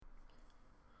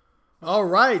All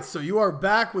right, so you are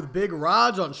back with Big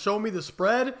Raj on Show Me the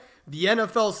Spread. The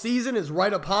NFL season is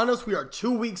right upon us. We are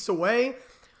 2 weeks away.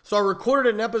 So I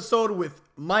recorded an episode with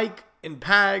Mike and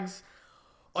Pags.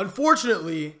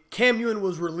 Unfortunately, Cam Newton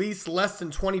was released less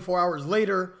than 24 hours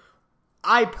later.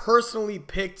 I personally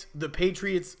picked the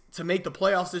Patriots to make the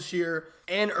playoffs this year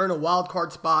and earn a wild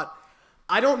card spot.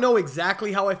 I don't know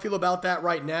exactly how I feel about that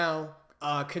right now,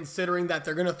 considering that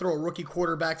they're going to throw a rookie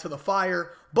quarterback to the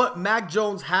fire. But Mac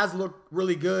Jones has looked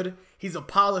really good. He's a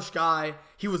polished guy.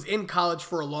 He was in college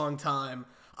for a long time.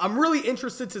 I'm really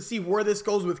interested to see where this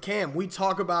goes with Cam. We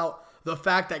talk about the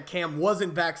fact that Cam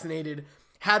wasn't vaccinated,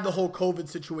 had the whole COVID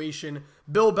situation.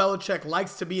 Bill Belichick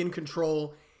likes to be in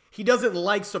control. He doesn't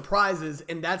like surprises,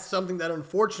 and that's something that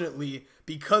unfortunately,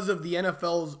 because of the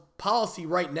NFL's policy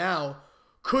right now,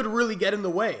 could really get in the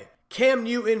way. Cam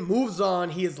Newton moves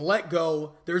on. He is let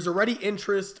go. There's already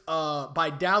interest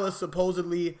by Dallas,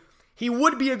 supposedly. He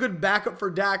would be a good backup for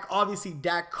Dak. Obviously,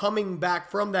 Dak coming back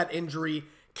from that injury.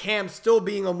 Cam still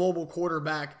being a mobile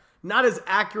quarterback. Not as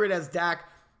accurate as Dak,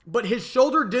 but his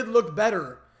shoulder did look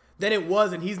better than it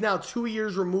was, and he's now 2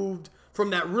 years removed from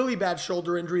that really bad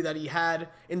shoulder injury that he had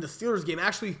in the Steelers game.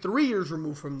 Actually, 3 years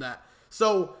removed from that.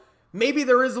 So maybe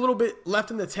there is a little bit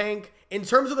left in the tank. In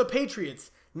terms of the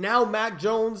Patriots, now Mac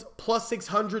Jones plus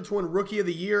 600 to win Rookie of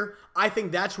the Year. I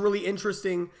think that's really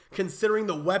interesting considering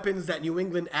the weapons that New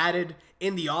England added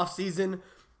in the offseason.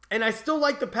 And I still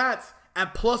like the Pats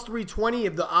at plus 320.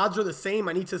 If the odds are the same,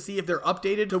 I need to see if they're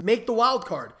updated to make the wild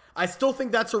card. I still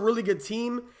think that's a really good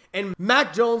team. And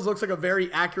Mac Jones looks like a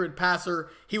very accurate passer.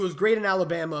 He was great in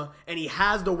Alabama, and he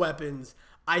has the weapons.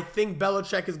 I think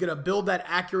Belichick is going to build that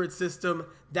accurate system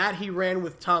that he ran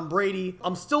with Tom Brady.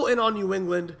 I'm still in on New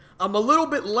England. I'm a little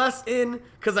bit less in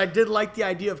because I did like the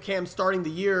idea of Cam starting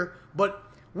the year, but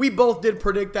we both did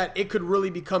predict that it could really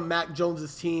become Mac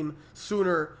Jones' team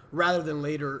sooner rather than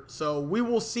later. So we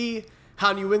will see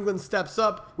how New England steps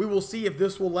up. We will see if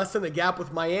this will lessen the gap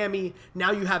with Miami.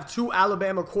 Now you have two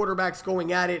Alabama quarterbacks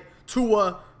going at it.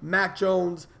 Tua, Mac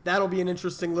Jones. That'll be an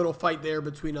interesting little fight there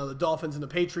between the Dolphins and the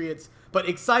Patriots. But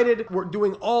excited. We're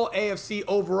doing all AFC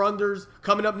over-unders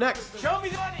coming up next. Show me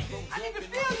the money. I need to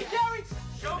feel you, Jerry.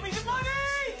 Show me the money.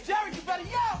 Jerry, you better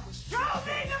yell. Show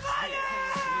me the money.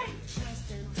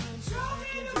 Show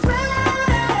me the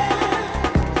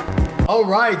money. All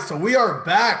right, so we are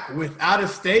back with Out of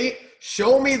State.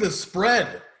 Show me the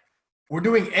spread. We're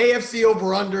doing AFC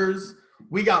over-unders.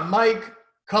 We got Mike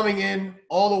coming in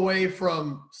all the way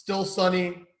from still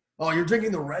sunny. Oh, you're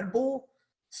drinking the Red Bull?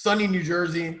 Sunny New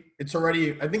Jersey. It's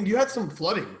already, I think you had some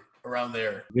flooding around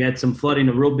there. We had some flooding,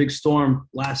 a real big storm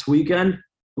last weekend.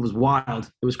 It was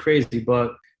wild. It was crazy,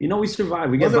 but we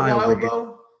survived. We Was get it by over wild here.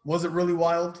 though? Was it really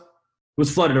wild? It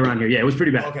was flooded around here. Yeah, it was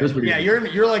pretty bad. Okay. It was pretty bad.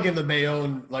 You're like in the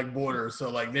Bayonne border,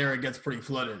 so there it gets pretty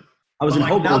flooded. I was But in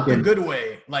not the Hoboken. good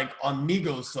way, like on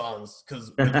Migos songs,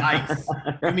 because with ice.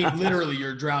 I mean, literally,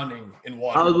 you're drowning in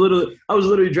water. I was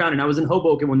literally drowning. I was in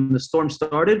Hoboken when the storm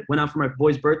started. Went out for my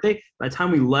boy's birthday. By the time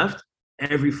we left,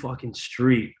 every fucking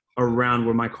street around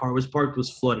where my car was parked was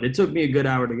flooded. It took me a good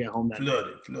hour to get home that day.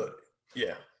 Flooded.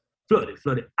 Yeah.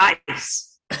 Flooded.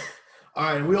 Ice.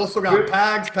 All right, we also got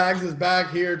Pags. Pags is back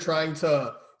here trying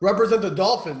to represent the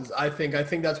Dolphins, I think. I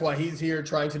think that's why he's here,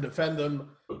 trying to defend them,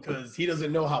 because he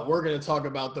doesn't know how we're going to talk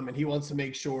about them, and he wants to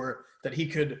make sure that he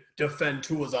could defend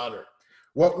Tua's honor.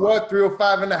 What?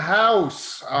 305 in the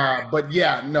house. But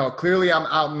yeah, no, clearly I'm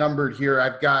outnumbered here.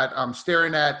 I'm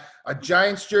staring at a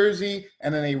Giants jersey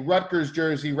and then a Rutgers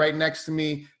jersey right next to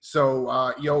me.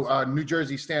 So, New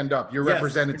Jersey, stand up. You're Yes.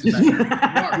 represented tonight. You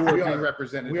are We being are.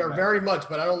 represented We are tonight. very much,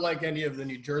 but I don't like any of the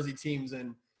New Jersey teams,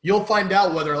 and you'll find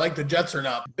out whether I like the Jets or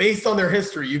not. Based on their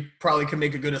history, you probably can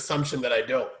make a good assumption that I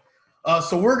don't.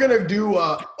 So we're going to do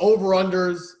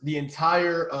over-unders, the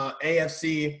entire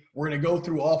AFC. We're going to go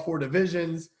through all four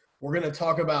divisions. We're going to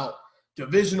talk about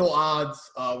divisional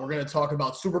odds. We're going to talk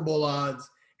about Super Bowl odds.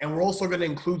 And we're also going to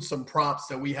include some props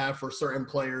that we have for certain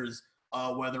players,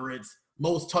 whether it's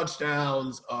most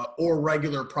touchdowns or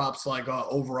regular props like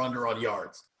over-under on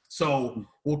yards. So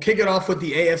we'll kick it off with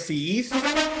the AFC East.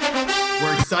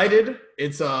 We're excited.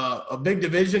 It's a big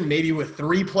division, maybe with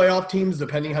 3 playoff teams,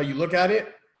 depending how you look at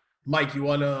it. Mike, you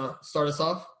want to start us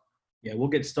off? Yeah, we'll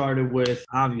get started with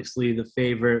obviously a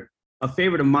favorite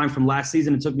of mine from last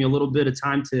season. It took me a little bit of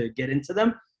time to get into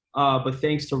them, but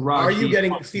thanks to Rob. Why are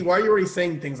you already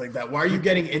saying things like that? Why are you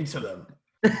getting into them?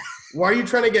 Why are you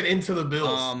trying to get into the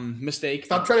Bills? Mistake.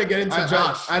 Stop trying to get into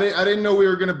Josh. I didn't know we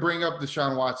were going to bring up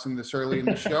Deshaun Watson this early in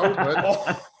the show,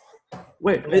 but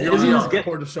Wait, Oh, isn't yeah, this get?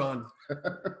 poor Deshaun.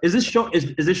 Is this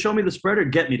show me the spread or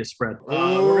get me the spread?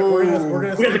 We're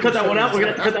gonna We have to cut that one out. We're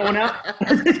gonna have to cut that one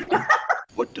out.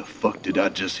 What the fuck did I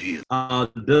just hear?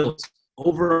 The Bills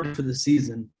over for the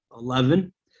season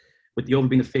 11, with the over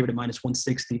being the favorite at minus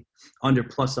 160, under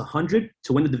plus 100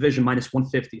 to win the division minus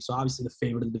 150. So obviously the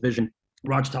favorite of the division.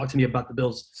 Raj, talk to me about the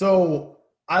Bills. So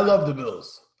I love the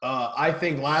Bills. I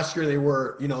think last year they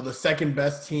were, the second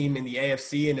best team in the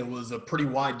AFC, and it was a pretty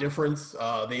wide difference.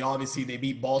 They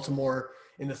beat Baltimore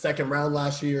in the second round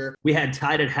last year. We had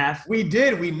tied at half. We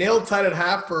did. We nailed tied at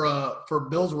half for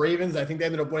Bills Ravens. I think they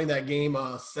ended up winning that game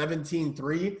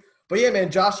 17-3. But yeah,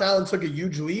 man, Josh Allen took a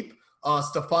huge leap.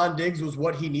 Stephon Diggs was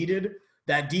what he needed.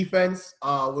 That defense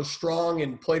was strong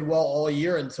and played well all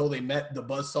year until they met the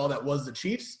buzzsaw that was the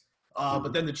Chiefs.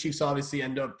 But then the Chiefs obviously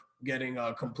end up getting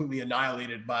completely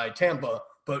annihilated by Tampa.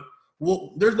 But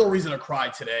there's no reason to cry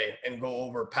today and go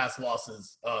over past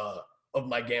losses of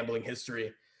my gambling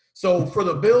history. So for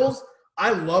the Bills, I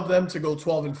love them to go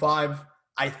 12-5.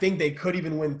 I think they could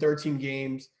even win 13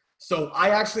 games. So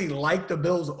I actually like the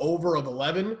Bills over of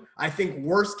 11. I think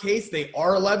worst case, they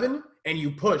are 11 and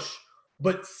you push.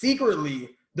 But secretly,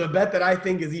 the bet that I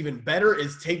think is even better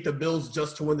is take the Bills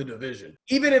just to win the division.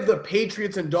 Even if the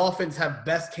Patriots and Dolphins have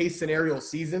best case scenario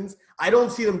seasons, I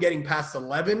don't see them getting past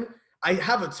 11. I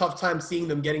have a tough time seeing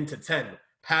them getting to 10,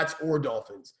 Pats or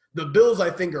Dolphins. The Bills, I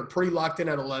think, are pretty locked in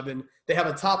at 11. They have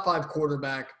a top 5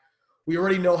 quarterback. We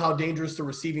already know how dangerous the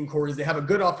receiving core is. They have a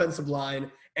good offensive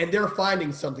line, and they're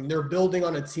finding something. They're building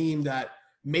on a team that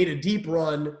made a deep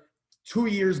run 2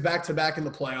 years back-to-back in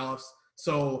the playoffs.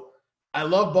 So I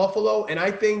love Buffalo, and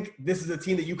I think this is a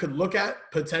team that you could look at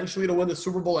potentially to win the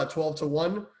Super Bowl at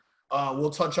 12-1. We'll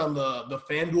touch on the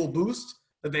FanDuel boost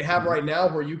that they have right now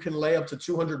where you can lay up to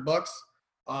 $200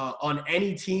 on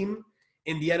any team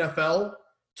in the NFL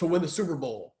to win the Super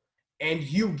Bowl. And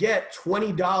you get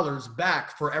 $20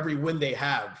 back for every win they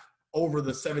have over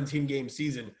the 17-game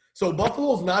season. So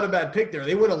Buffalo's not a bad pick there.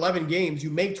 They win 11 games.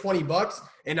 You make $20,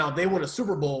 and now if they win a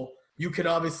Super Bowl, you can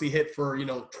obviously hit for,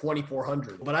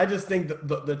 $2,400. But I just think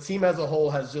the team as a whole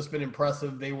has just been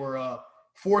impressive. They were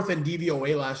fourth in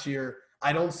DVOA last year.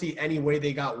 I don't see any way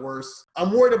they got worse.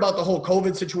 I'm worried about the whole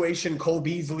COVID situation. Cole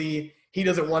Beasley, he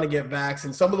doesn't want to get vaxxed.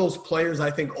 And some of those players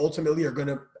I think ultimately are going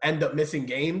to end up missing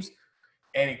games.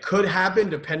 And it could happen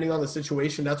depending on the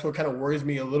situation. That's what kind of worries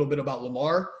me a little bit about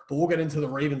Lamar. But we'll get into the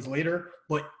Ravens later.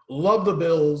 But love the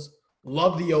Bills,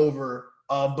 love the over.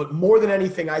 But more than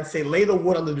anything, I'd say lay the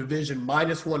wood on the division,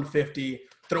 minus 150,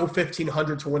 throw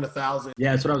 1,500 to win 1,000.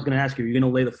 Yeah, that's what I was going to ask you. Are you going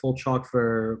to lay the full chalk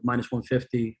for minus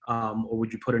 150, or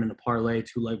would you put it in a parlay,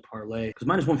 2-leg parlay? Because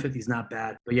minus 150 is not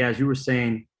bad. But yeah, as you were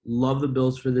saying, love the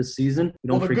Bills for this season.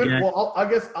 Don't forget. I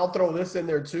guess I'll throw this in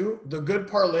there too. The good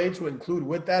parlay to include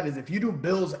with that is if you do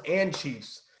Bills and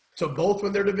Chiefs to both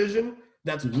win their division,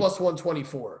 that's plus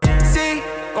 124.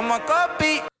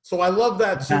 So I love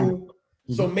that too.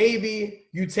 So maybe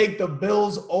you take the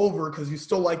Bills over because you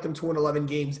still like them to win 11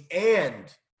 games, and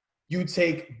you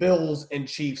take Bills and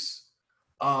Chiefs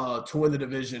to win the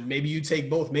division. Maybe you take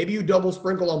both. Maybe you double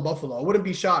sprinkle on Buffalo. I wouldn't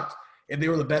be shocked if they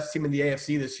were the best team in the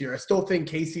AFC this year. I still think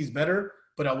KC's better,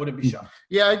 but I wouldn't be shocked.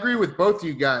 Yeah, I agree with both of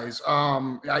you guys,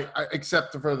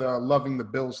 except for the loving the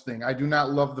Bills thing. I do not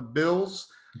love the Bills.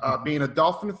 Being a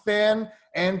Dolphin fan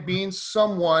and being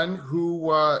someone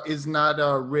who is not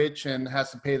rich and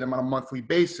has to pay them on a monthly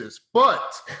basis.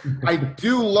 But I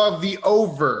do love the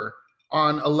over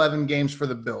on 11 games for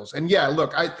the Bills. And yeah,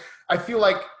 look, I feel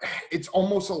like it's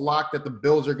almost a lock that the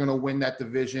Bills are going to win that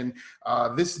division.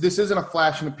 This isn't a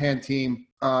flash-in-the-pan team.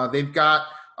 They've got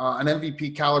an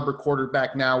MVP caliber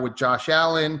quarterback now with Josh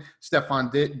Allen.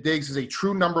 Stephon Diggs is a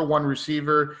true number one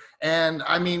receiver. And,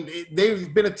 I mean,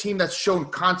 they've been a team that's shown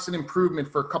constant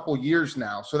improvement for a couple years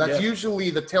now. So that's usually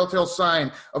the telltale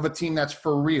sign of a team that's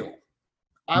for real.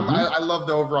 I love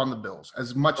the over on the Bills,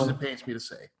 as much as it pains me to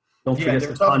say. Don't forget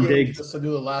Stephon Diggs. Just to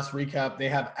do the last recap, they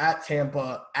have at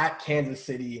Tampa, at Kansas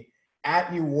City,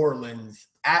 at New Orleans,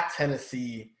 at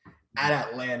Tennessee, at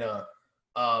Atlanta.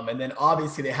 And then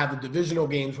obviously they have the divisional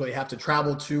games where they have to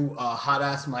travel to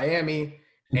hot-ass Miami,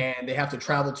 and they have to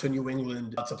travel to New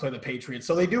England to play the Patriots.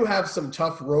 So they do have some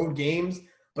tough road games,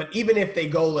 but even if they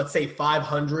go, let's say,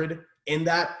 500 in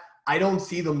that, I don't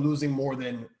see them losing more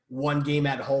than one game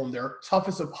at home. Their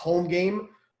toughest home game,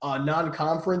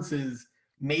 non-conference, is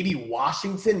maybe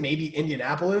Washington, maybe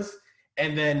Indianapolis,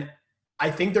 and then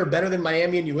I think they're better than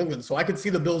Miami and New England. So I could see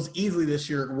the Bills easily this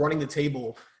year running the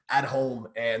table at home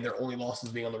and their only losses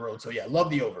being on the road. So, yeah, love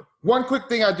the over. One quick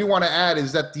thing I do want to add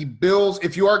is that the Bills,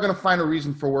 if you are going to find a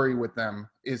reason for worry with them,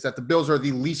 is that the Bills are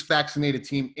the least vaccinated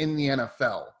team in the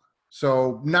NFL.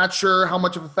 So not sure how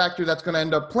much of a factor that's going to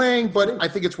end up playing, but I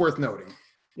think it's worth noting.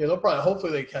 Yeah,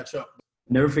 hopefully they catch up.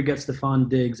 Never forget Stephon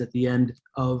Diggs at the end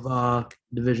of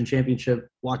division championship,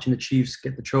 watching the Chiefs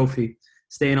get the trophy,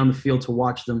 staying on the field to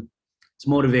watch them. It's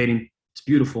motivating. It's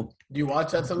beautiful. Do you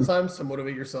watch that sometimes to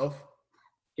motivate yourself?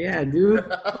 Yeah, dude.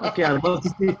 Okay, I love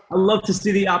to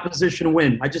see the opposition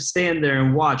win. I just stand there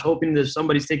and watch, hoping that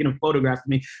somebody's taking a photograph of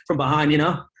me from behind,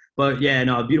 But yeah,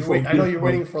 no, beautiful. I know you're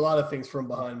waiting for a lot of things from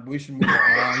behind. We should move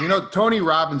on. Tony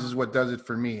Robbins is what does it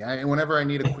for me. Whenever I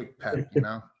need a quick pet,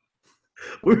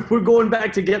 We're going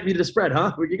back to get me to the spread,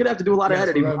 huh? You're gonna have to do a lot of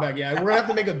editing. We're gonna have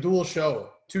to make a dual show,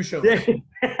 2 shows.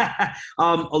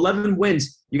 11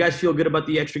 wins. You guys feel good about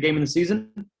the extra game in the season?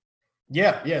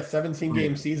 Yeah.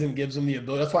 17-game season gives them the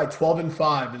ability. That's why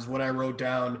 12-5 is what I wrote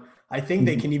down. I think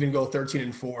they can even go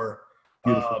 13-4.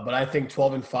 But I think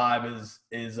 12-5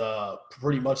 is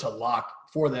pretty much a lock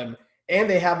for them. And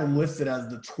they have them listed as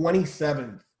the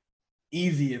 27th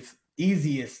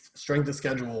easiest strength of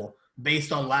schedule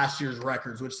based on last year's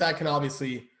records, which that can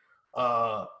obviously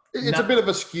it's a bit of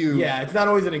a skew. Yeah, it's not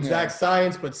always an exact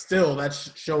science, but still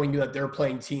that's showing you that they're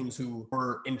playing teams who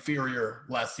were inferior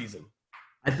last season.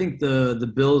 I think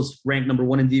the Bills ranked number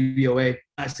 1 in DVOA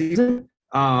last season,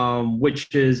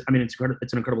 which is,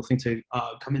 it's an incredible thing to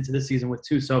come into this season with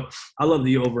too. So I love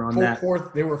the over on that.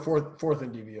 They were fourth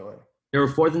in DVOA. They were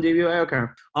 4th in DVOA? Okay.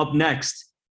 Up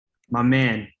next, my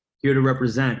man, here to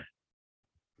represent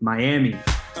Miami.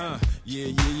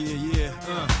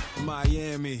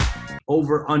 Miami.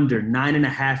 Over under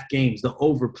 9.5 games. The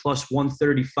over plus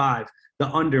 135. The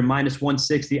under minus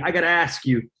 160. I got to ask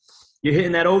you, you're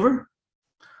hitting that over?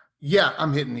 Yeah,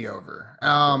 I'm hitting the over.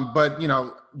 But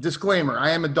disclaimer,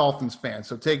 I am a Dolphins fan,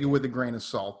 so take it with a grain of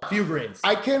salt. A few grains.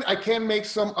 I can make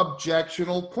some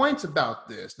objectionable points about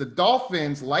this. The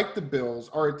Dolphins, like the Bills,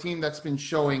 are a team that's been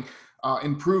showing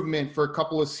improvement for a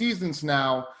couple of seasons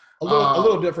now. A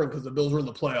little different because the Bills were in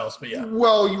the playoffs, but yeah.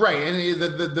 Well, you're right. And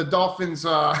the Dolphins,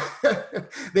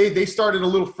 they started a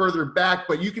little further back,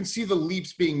 but you can see the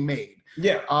leaps being made.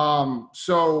 Yeah.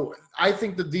 So I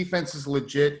think the defense is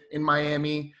legit in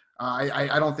Miami.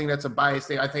 I don't think that's a bias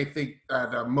thing. I think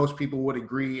that most people would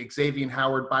agree. Xavier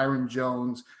Howard, Byron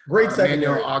Jones, great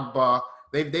secondary. Emmanuel Ogbah.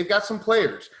 They've got some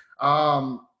players.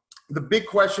 The big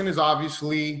question is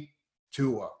obviously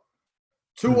Tua.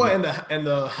 And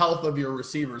the health of your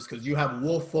receivers, because you have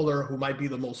Will Fuller, who might be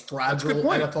the most fragile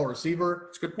NFL receiver,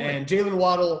 that's a good point. And Jalen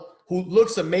Waddle, who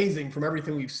looks amazing from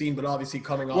everything we've seen, but obviously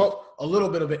coming off a little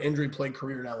bit of an injury-plagued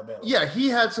career in Alabama. Yeah, he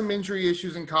had some injury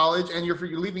issues in college, and you're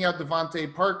leaving out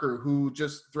Devontae Parker, who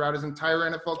just throughout his entire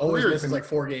NFL career misses like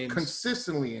 4 games,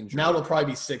 consistently injured. Now it'll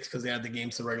probably be 6 because they had the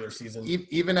games to the regular season.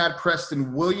 Even add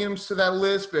Preston Williams to that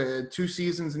list, 2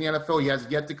 seasons in the NFL. He has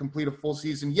yet to complete a full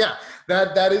season. Yeah,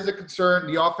 that is a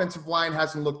concern. The offensive line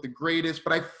hasn't looked the greatest,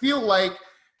 but I feel like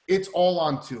it's all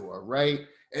on Tua, right?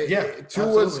 Yeah,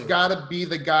 Tua's got to be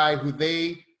the guy who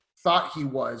they thought he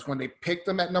was when they picked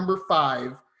him at number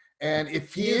 5. And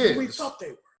if he is, we thought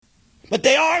they were. But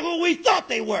they are who we thought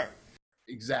they were.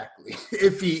 Exactly.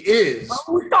 If he is,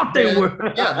 we thought they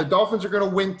were. Yeah, the Dolphins are going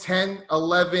to win 10,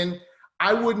 11.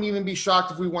 I wouldn't even be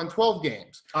shocked if we won 12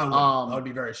 games. I would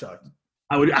be very shocked.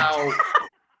 I would.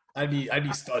 I'd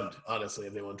be stunned, honestly,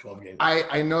 if they won 12 games.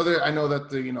 I know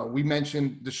that we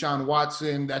mentioned Deshaun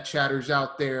Watson, that chatter's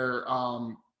out there.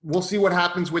 We'll see what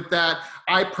happens with that.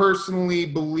 I personally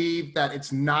believe that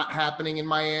it's not happening in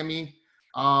Miami,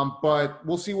 but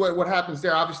we'll see what happens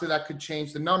there. Obviously, that could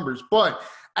change the numbers. But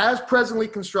as presently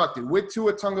constructed, with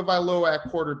Tua Tagovailoa at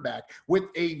quarterback, with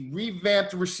a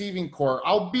revamped receiving core,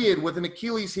 albeit with an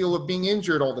Achilles heel of being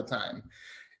injured all the time,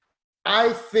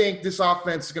 I think this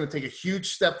offense is going to take a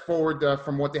huge step forward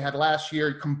from what they had last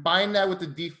year. Combine that with the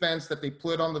defense that they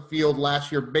put on the field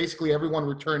last year, basically everyone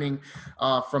returning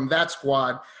from that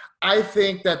squad. I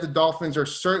think that the Dolphins are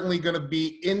certainly going to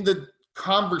be in the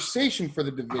conversation for the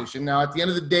division. Now, at the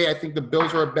end of the day, I think the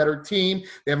Bills are a better team.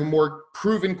 They have a more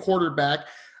proven quarterback.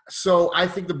 So I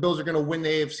think the Bills are going to win the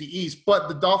AFC East, but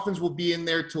the Dolphins will be in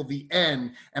there till the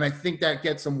end, and I think that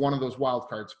gets them one of those wild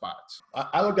card spots.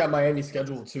 I looked at Miami's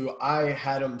schedule too. I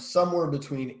had them somewhere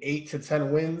between 8 to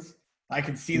 10 wins. I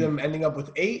can see them ending up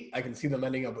with 8. I can see them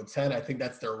ending up with 10. I think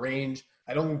that's their range.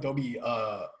 I don't think they'll be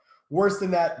worse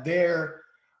than that. They're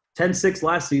 10-6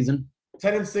 last season.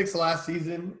 10-6 last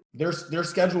season. Their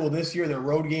schedule this year, their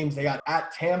road games, they got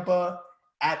at Tampa,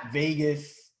 at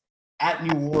Vegas, at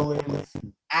New Orleans,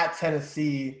 at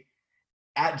Tennessee,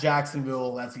 at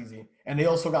Jacksonville. That's easy. And they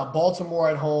also got Baltimore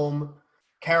at home,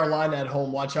 Carolina at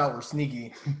home. Watch out, we're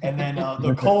sneaky. And then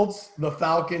the Colts, the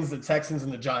Falcons, the Texans,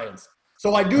 and the Giants.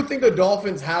 So I do think the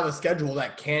Dolphins have a schedule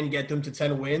that can get them to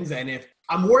 10 wins. And if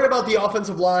I'm worried about the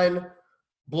offensive line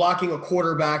blocking a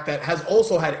quarterback that has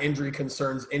also had injury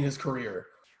concerns in his career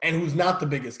and who's not the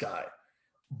biggest guy.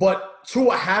 But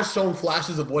Tua has shown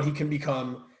flashes of what he can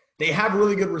become. They have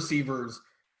really good receivers.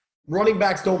 Running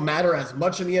backs don't matter as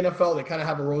much in the NFL. They kind of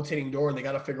have a rotating door, and they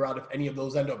got to figure out if any of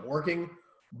those end up working.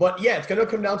 But, yeah, it's going to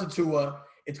come down to Tua.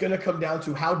 It's going to come down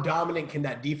to how dominant can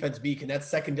that defense be? Can that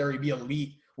secondary be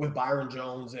elite with Byron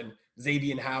Jones and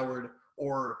Xavier Howard?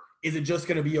 Or is it just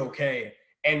going to be okay?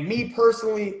 And me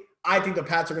personally, I think the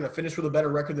Pats are going to finish with a better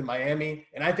record than Miami.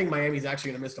 And I think Miami's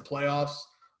actually going to miss the playoffs.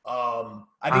 I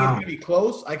think it's going to be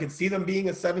close. I could see them being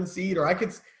a 7 seed, or I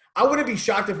wouldn't be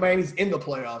shocked if Miami's in the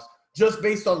playoffs. Just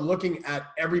based on looking at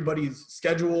everybody's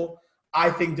schedule,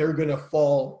 I think they're going to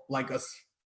fall like a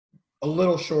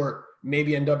little short,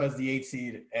 maybe end up as the 8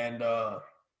 seed. And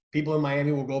people in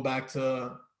Miami will go back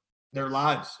to their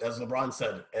lives, as LeBron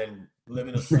said, and live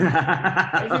in a city.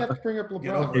 Why do you have to bring up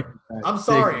LeBron? I'm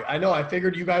sorry. I know. I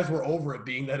figured you guys were over it,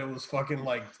 being that it was fucking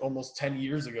like almost 10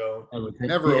 years ago.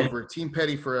 Never over. Team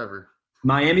Petty forever.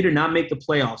 Miami did not make the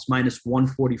playoffs, minus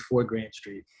 144 Grant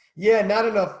Street. Yeah, not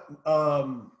enough.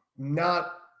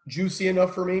 Not juicy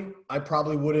enough for me. I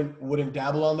probably wouldn't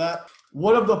dabble on that.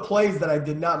 One of the plays that I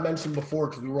did not mention before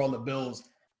because we were on the Bills,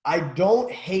 I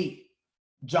don't hate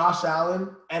Josh Allen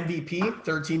MVP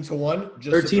 13-1.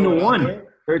 13-1.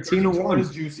 13-1 is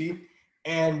juicy.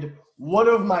 And one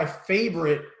of my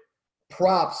favorite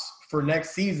props for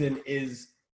next season is,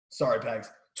 sorry, Pags,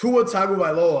 Tua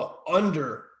Tagovailoa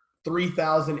under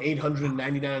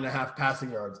 3,899.5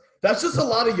 passing yards. That's just a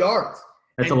lot of yards.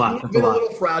 That's and a lot. He's been a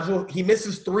little fragile. He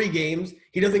misses 3 games.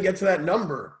 He doesn't get to that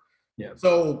number. Yeah.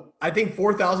 So I think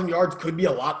 4,000 yards could be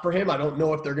a lot for him. I don't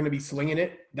know if they're going to be slinging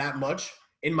it that much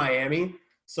in Miami.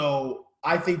 So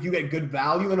I think you get good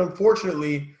value. And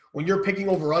unfortunately, when you're picking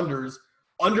over-unders,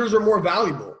 unders are more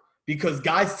valuable because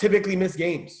guys typically miss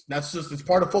games. It's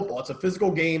part of football. It's a physical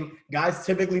game. Guys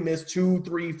typically miss 2,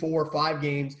 3, 4, 5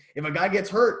 games. If a guy gets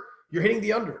hurt, you're hitting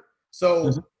the under. So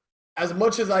as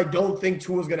much as I don't think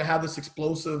Tua's going to have this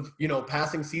explosive,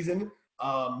 passing season,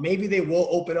 maybe they will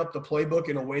open up the playbook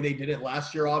in a way they didn't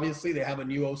last year. Obviously, they have a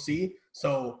new OC,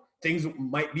 so things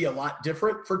might be a lot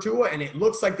different for Tua, and it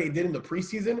looks like they did in the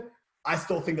preseason. I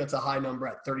still think that's a high number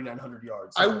at 3,900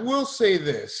 yards. I will say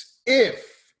this: if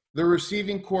the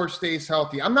receiving core stays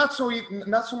healthy, I'm not so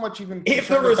much even. If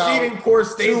the receiving core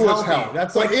stays Tua's healthy, health.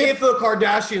 that's like if the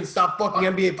Kardashians stop fucking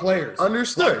NBA players.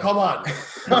 Understood. Like, come on.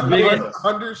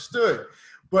 Understood.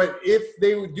 But if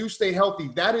they do stay healthy,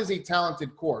 that is a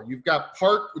talented core. You've got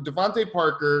Devontae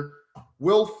Parker,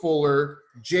 Will Fuller,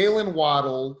 Jalen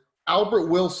Waddle, Albert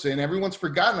Wilson. Everyone's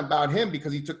forgotten about him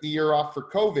because he took the year off for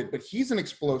COVID, but he's an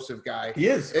explosive guy. He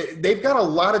is. They've got a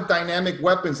lot of dynamic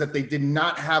weapons that they did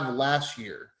not have last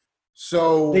year.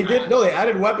 So they did. No, they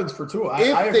added weapons for Tua.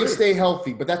 If they stay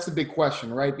healthy, but that's the big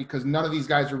question, right? Because none of these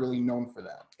guys are really known for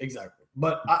that. Exactly.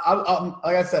 But I'm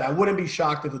like I said, I wouldn't be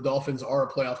shocked if the Dolphins are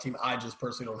a playoff team. I just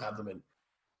personally don't have them in.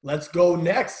 Let's go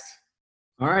next.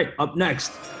 All right, up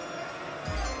next,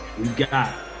 we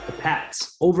got the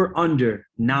Pats over under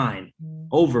 9,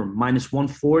 over minus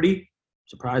 140,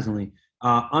 surprisingly,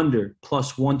 under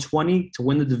plus 120 to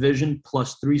win the division,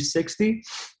 plus 360.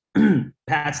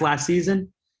 Pats last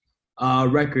season,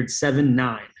 record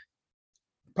 7-9.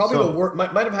 Probably the worst.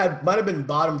 Might have been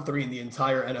bottom 3 in the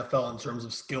entire NFL in terms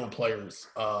of skill players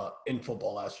in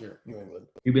football last year. New England.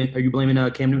 Are you blaming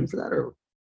Cam Newton for that, or?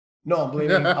 No, I'm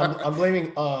blaming. I'm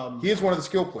blaming. He is one of the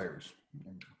skill players.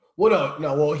 Well,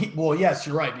 no. Well, yes,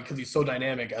 you're right because he's so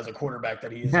dynamic as a quarterback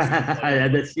that he is.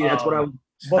 That's what I.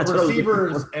 But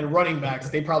receivers and running backs,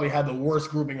 they probably had the worst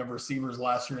grouping of receivers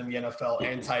last year in the NFL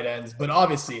and tight ends. But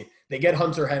obviously, they get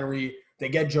Hunter Henry, they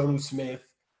get Jonnu Smith.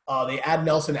 They add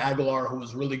Nelson Aguilar, who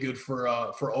was really good for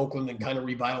Oakland and kind of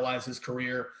revitalized his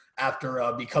career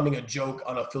after becoming a joke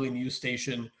on a Philly news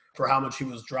station for how much he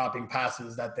was dropping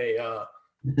passes that they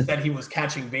said he was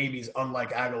catching babies,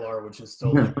 unlike Aguilar, which is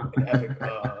still an epic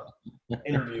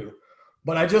interview.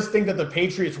 But I just think that the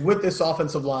Patriots, with this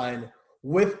offensive line,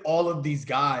 with all of these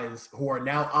guys who are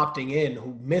now opting in,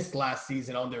 who missed last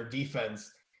season on their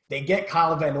defense, they get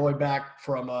Kyle Van Noy back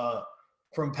from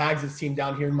Pags' team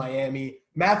down here in Miami.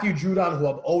 Matthew Judon, who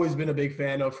I've always been a big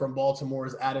fan of from Baltimore,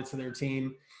 is added to their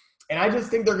team. And I just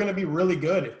think they're going to be really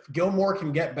good. If Gilmore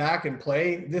can get back and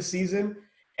play this season,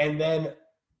 and then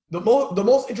the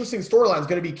most interesting storyline is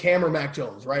going to be Cam or Mac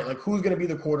Jones, right? Like, who's going to be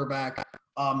the quarterback?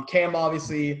 Cam,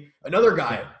 obviously, another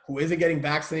guy who isn't getting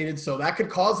vaccinated, so that could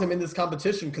cause him in this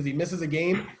competition because he misses a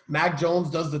game. Mac Jones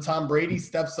does the Tom Brady,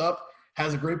 steps up,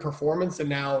 has a great performance, and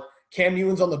now Cam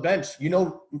Newton's on the bench. You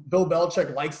know, Bill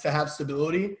Belichick likes to have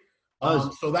stability.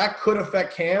 So that could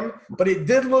affect Cam. But it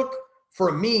did look,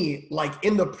 for me, like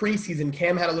in the preseason,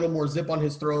 Cam had a little more zip on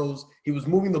his throws. He was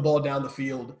moving the ball down the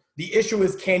field. The issue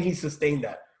is, can he sustain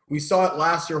that? We saw it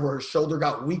last year where his shoulder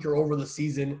got weaker over the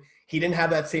season. He didn't have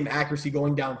that same accuracy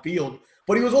going downfield.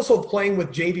 But he was also playing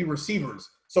with JV receivers.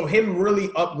 So him really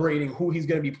upgrading who he's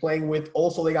going to be playing with.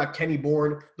 Also, they got Kenny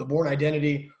Bourne, the Bourne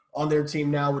identity, on their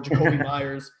team now with Jacoby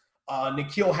Myers.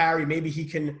 N'Keal Harry, maybe he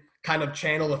can kind of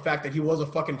channel the fact that he was a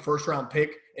fucking first-round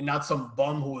pick and not some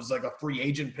bum who was like a free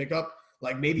agent pickup.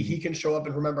 Like maybe he can show up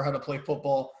and remember how to play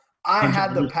football. I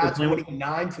had the Pats winning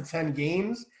 9 to 10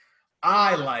 games.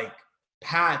 I like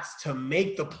Pats to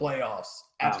make the playoffs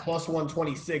at plus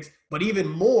 126. But even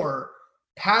more,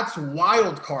 Pats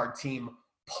wild card team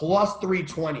plus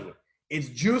 320. It's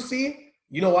juicy.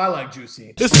 You know I like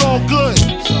juicy. It's all good.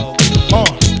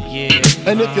 Yeah.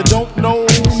 And if you don't know,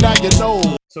 now you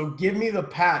know. So give me the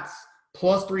Pats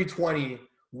plus 320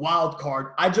 wild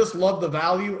card. I just love the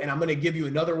value, and I'm going to give you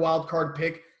another wild card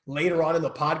pick later on in the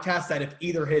podcast that if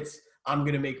either hits, I'm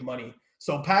going to make money.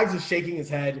 So Pags is shaking his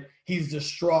head. He's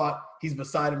distraught. He's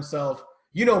beside himself.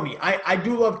 You know me. I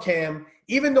do love Cam.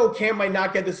 Even though Cam might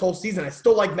not get this whole season, I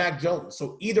still like Mac Jones.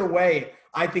 So either way,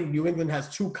 I think New England has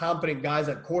two competent guys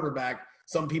at quarterback.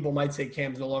 Some people might say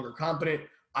Cam's no longer competent.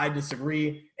 I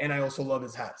disagree, and I also love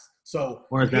his hats. So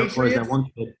Or is that one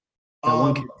kid?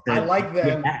 I like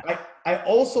them. I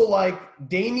also like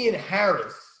Damian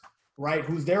Harris, right,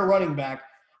 who's their running back.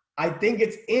 I think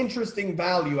it's interesting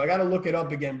value. I got to look it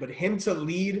up again, but him to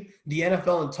lead the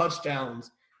NFL in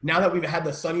touchdowns, now that we've had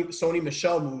the Sony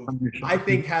Michel move, I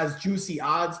think has juicy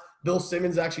odds. Bill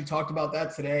Simmons actually talked about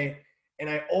that today. And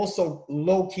I also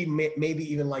low-key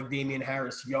maybe even like Damian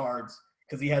Harris yards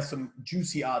because he has some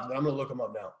juicy odds, but I'm going to look him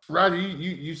up now. Roger,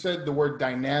 you said the word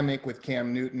dynamic with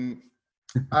Cam Newton.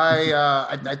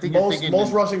 I think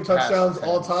most rushing touchdowns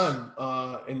all time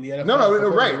in the NFL. No,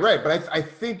 right. But I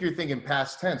think you're thinking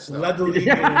past tense. Though. Led the league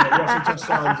in rushing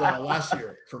touchdowns last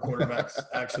year for quarterbacks,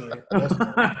 actually.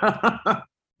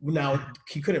 Now,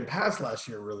 he couldn't pass last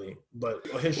year, really, but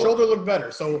his shoulder looked better.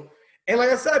 So, and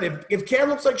like I said, if Cam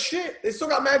looks like shit, they still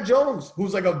got Mac Jones,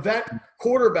 who's like a vet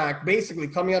quarterback, basically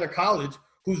coming out of college,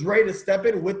 who's ready to step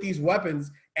in with these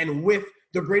weapons and with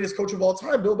the greatest coach of all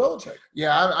time, Bill Belichick.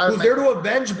 Yeah, who's there to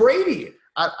avenge Brady.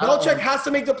 Belichick has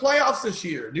to make the playoffs this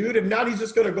year, dude. If not, he's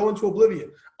just going to go into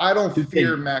oblivion. I don't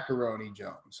fear Macaroni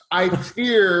Jones. I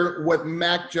fear what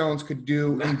Mac Jones could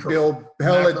do in Bill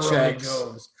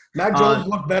Belichick's. Mac Jones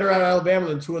looked better at Alabama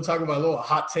than Tua Tagovailoa.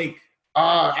 Hot take.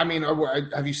 I mean,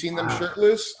 have you seen them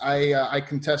shirtless? I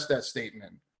contest that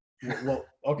statement. Well,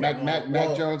 okay.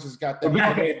 Mac Jones has got them.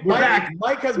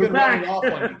 Mike has been running off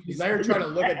on you. Now you're trying to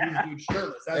look at these dudes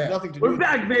shirtless. That has nothing to do with it. We're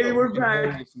back, baby. We're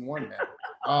back.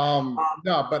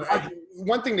 No, but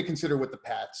one thing to consider with the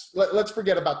Pats, let's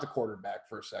forget about the quarterback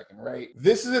for a second, right?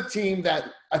 This is a team that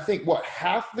I think,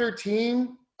 half their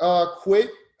team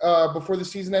quit before the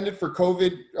season ended for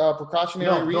COVID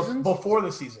precautionary reasons? Before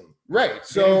the season. Right.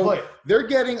 So they're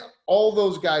getting all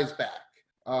those guys back.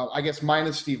 I guess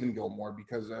minus Stephen Gilmore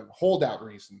because of holdout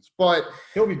reasons. But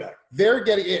he'll be back. They're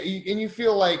getting – and you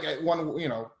feel like one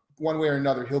way or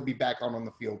another he'll be back on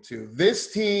the field too.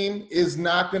 This team is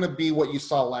not going to be what you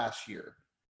saw last year,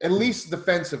 at least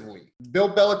defensively.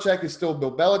 Bill Belichick is still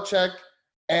Bill Belichick.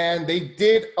 And they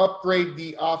did upgrade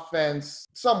the offense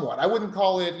somewhat. I wouldn't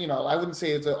call it, I wouldn't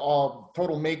say it's an all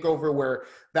total makeover where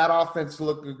that offense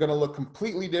going to look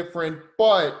completely different,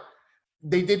 but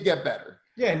they did get better.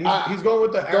 Yeah, and he's going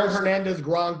with the Aaron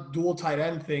Hernandez-Gronk dual tight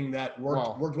end thing that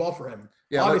worked well for him.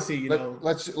 Yeah, obviously,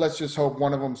 let's just hope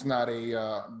one of them's not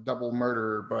a double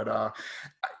murderer, but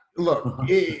look,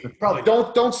 probably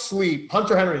don't sleep.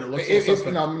 Hunter Henry.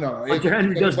 No. Hunter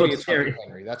Henry does look scary.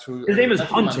 Henry. That's who. His name is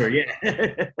Hunter. Yeah.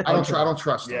 I don't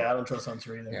trust him. Yeah, I don't trust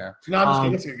Hunter either. Yeah. No,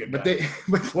 I'm just kidding. It's a good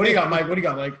guy. What do you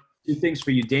got, Mike? Two things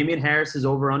for you. Damian Harris's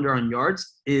over under on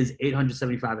yards is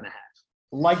 875.5.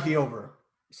 Like the over.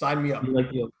 Sign me up. You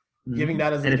like the over. Mm-hmm. Giving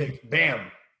that as a pick.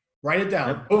 Bam. Write it down.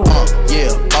 Yep. Boom.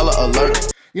 Holla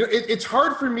alert. It's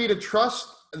hard for me to trust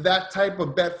that type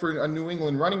of bet for a New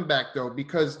England running back, though,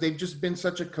 because they've just been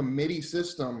such a committee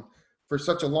system for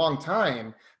such a long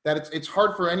time that it's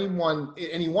hard for any one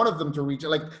of them to reach it.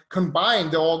 Like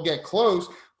combined, they'll all get close,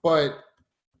 but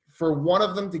for one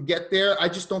of them to get there, I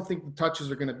just don't think the touches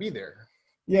are going to be there.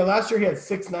 Yeah, last year he had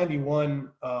 691,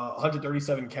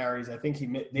 137 carries. I think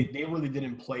they really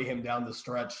didn't play him down the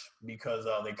stretch because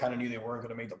they kind of knew they weren't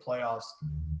going to make the playoffs.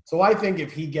 So I think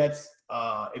if he gets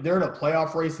if they're in a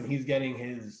playoff race and he's getting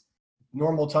his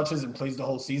normal touches and plays the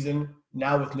whole season.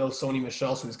 Now with no Sony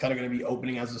Michel, so he's kind of going to be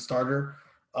opening as a starter.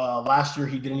 Last year,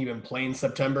 he didn't even play in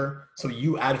September. So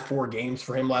you add 4 games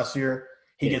for him last year.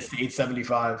 He gets to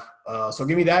 875. So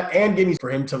give me that, and give me for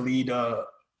him to lead the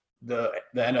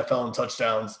NFL in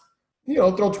touchdowns.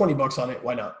 Throw $20 on it.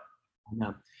 Why not?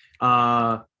 No.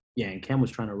 Yeah, and Cam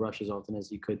was trying to rush as often as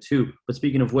he could too. But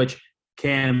speaking of which,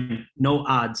 Cam, no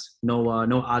odds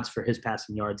for his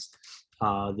passing yards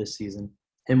this season.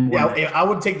 I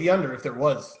would take the under if there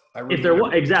was.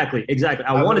 Exactly.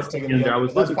 I wanted to take the under.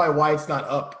 That's probably why it's not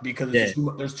up, because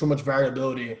there's too much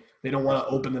variability. They don't want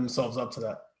to open themselves up to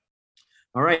that.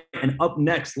 All right, and up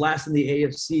next, last in the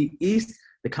AFC East,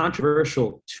 the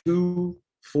controversial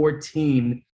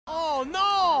 2-14. Oh,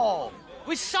 no!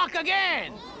 We suck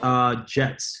again!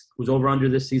 Jets, whose over-under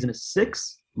this season is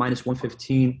 6,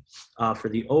 -115 for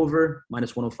the over,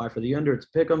 -105 for the under. It's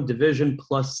pick'em, division,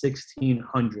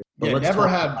 +1,600. Never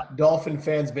have Dolphin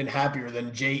fans been happier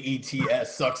than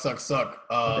JETS, suck.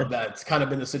 That's kind of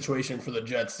been the situation for the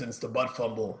Jets since the butt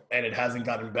fumble, and it hasn't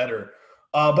gotten better.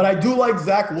 But I do like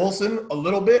Zach Wilson a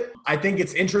little bit. I think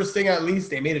it's interesting, at least.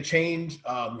 They made a change.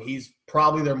 He's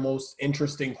probably their most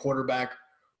interesting quarterback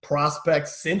prospect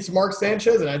since Mark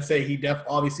Sanchez, and I'd say he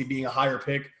obviously being a higher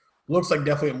pick, looks like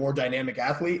definitely a more dynamic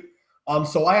athlete.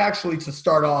 So I actually, to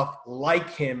start off, like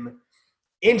him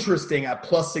interesting at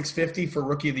 +650 for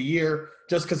Rookie of the Year,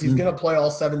 just because he's going to play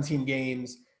all 17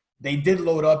 games. They did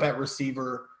load up at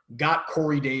receiver, got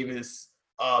Corey Davis.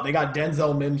 They got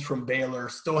Denzel Mims from Baylor,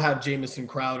 still have Jamison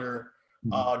Crowder,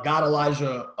 got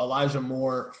Elijah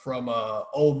Moore from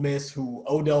Ole Miss, who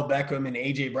Odell Beckham and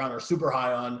A.J. Brown are super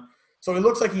high on. So it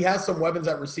looks like he has some weapons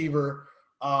at receiver.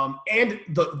 And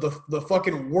the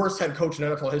fucking worst head coach in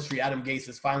NFL history, Adam Gase,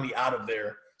 is finally out of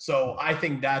there. So I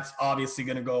think that's obviously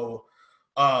going to go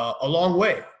a long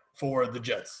way for the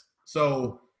Jets.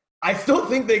 So I still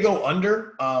think they go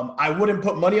under. I wouldn't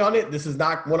put money on it. This is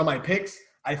not one of my picks.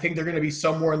 I think they're going to be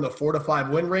somewhere in the 4 to 5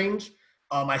 win range.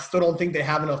 I still don't think they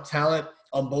have enough talent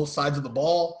on both sides of the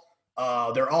ball.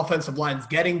 Their offensive line's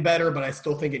getting better, but I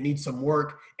still think it needs some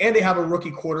work. And they have a rookie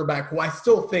quarterback who I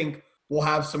still think will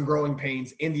have some growing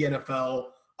pains in the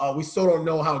NFL. We still don't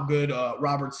know how good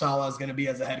Robert Saleh is going to be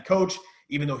as a head coach,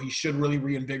 even though he should really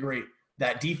reinvigorate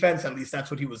that defense. At least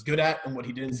that's what he was good at and what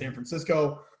he did in San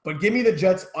Francisco. But give me the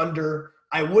Jets under.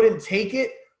 I wouldn't take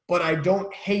it, but I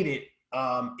don't hate it.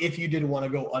 If you did want to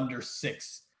go under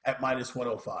 6 at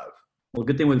 -105. Well,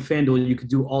 good thing with FanDuel, you could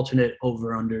do alternate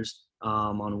over-unders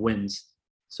on wins.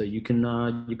 So you can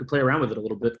play around with it a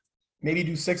little bit. Maybe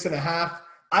do 6.5.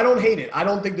 I don't hate it. I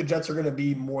don't think the Jets are going to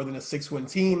be more than a 6-win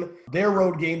team. Their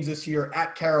road games this year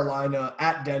at Carolina,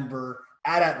 at Denver,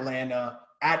 at Atlanta,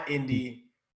 at Indy.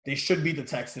 They should beat the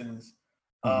Texans.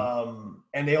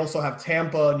 And they also have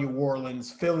Tampa, New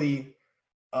Orleans, Philly,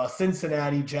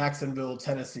 Cincinnati, Jacksonville,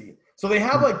 Tennessee. So they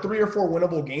have like 3 or 4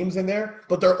 winnable games in there,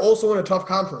 but they're also in a tough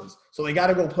conference. So they got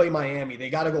to go play Miami. They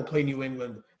got to go play New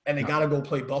England, and they got to go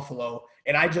play Buffalo.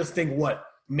 And I just think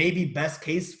maybe best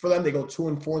case for them, they go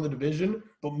 2-4 in the division,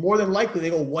 but more than likely they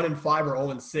go 1-5 or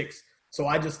 0-6. So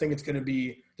I just think it's going to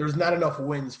be, there's not enough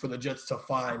wins for the Jets to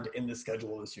find in the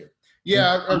schedule this year.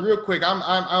 Yeah, real quick,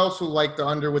 I also like the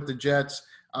under with the Jets.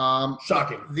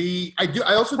 Shocking.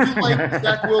 I also do like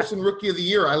Zach Wilson Rookie of the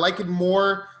Year. I like it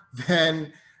more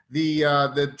than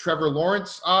the Trevor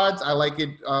Lawrence odds. I like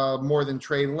it more than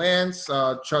Trey Lance,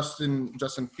 Justin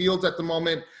Fields at the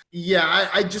moment. Yeah,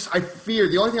 I fear,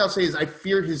 the only thing I'll say is I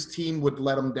fear his team would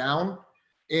let him down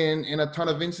in a ton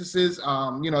of instances.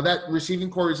 That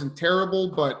receiving core isn't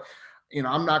terrible, but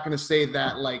I'm not going to say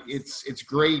that like it's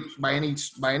great by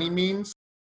any means.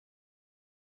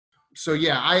 So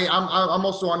yeah, I'm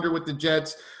also under with the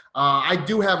Jets. I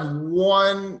do have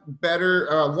one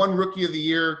Rookie of the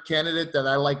Year candidate that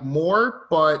I like more,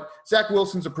 but Zach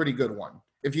Wilson's a pretty good one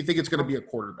if you think it's going to be a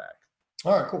quarterback.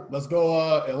 All right, cool. Let's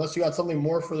go. Unless you got something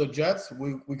more for the Jets,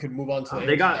 we could move on to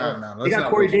they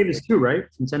got Corey Davis too, right?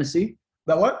 From Tennessee.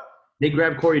 That what? They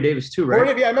grabbed Corey Davis too,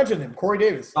 right? I mentioned him. Corey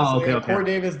Davis. Oh, okay. Corey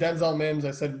Davis, Denzel Mims.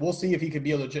 I said we'll see if he could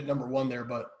be a legit number 1 there,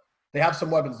 but they have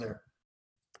some weapons there.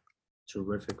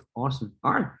 Terrific. Awesome.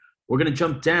 All right. We're going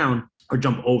to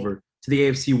jump over to the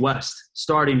AFC West,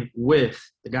 starting with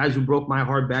the guys who broke my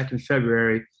heart back in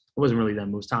February. It wasn't really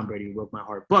them. It was Tom Brady who broke my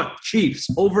heart. But Chiefs,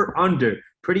 over under,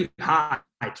 pretty high,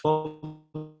 12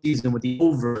 season with the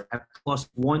over at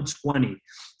 +120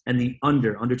 and the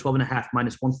under 12.5,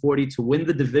 -140 to win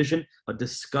the division, a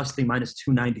disgusting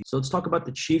 -290. So let's talk about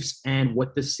the Chiefs and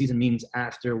what this season means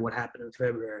after what happened in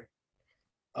February.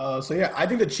 I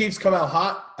think the Chiefs come out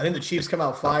hot. I think the Chiefs come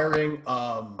out firing.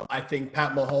 I think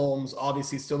Pat Mahomes,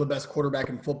 obviously still the best quarterback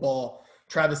in football.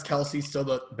 Travis Kelce still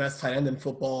the best tight end in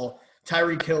football.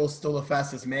 Tyreek Hill still the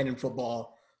fastest man in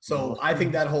football. So I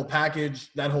think that whole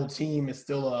package, that whole team is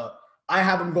still I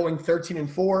have them going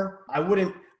 13-4.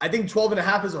 I think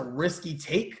 12.5 is a risky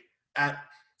take at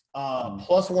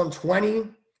plus 120.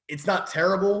 It's not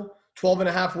terrible.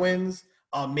 12.5 wins.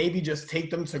 Maybe just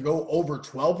take them to go over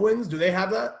 12 wins. Do they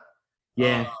have that?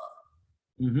 Yeah.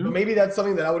 So maybe that's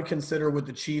something that I would consider with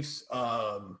the Chiefs,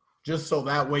 just so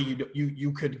that way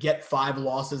you could get 5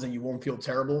 losses and you won't feel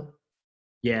terrible.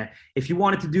 Yeah. If you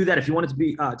wanted to do that, if you wanted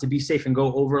to be safe and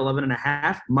go over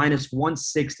 11.5, minus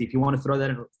 160. If you want to throw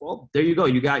that in, well, there you go.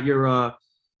 You got your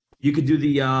you could do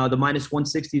the minus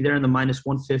 160 there and the minus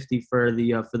 150 for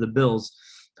the Bills.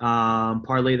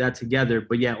 Parlay that together.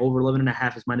 But yeah, over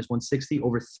 11.5 is minus 160.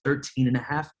 Over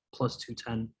 13.5 plus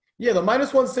 210. Yeah, the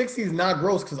minus 160 is not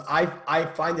gross because I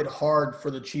find it hard for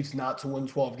the Chiefs not to win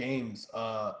 12 games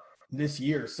this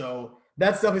year. So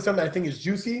that's definitely something I think is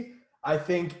juicy. I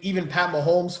think even Pat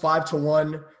Mahomes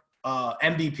 5-1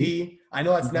 MVP. I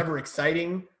know that's never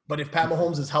exciting, but if Pat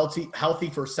Mahomes is healthy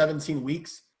for 17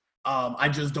 weeks, I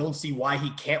just don't see why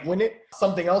he can't win it.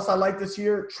 Something else I like this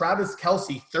year, Travis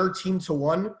Kelce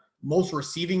 13-1, most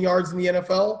receiving yards in the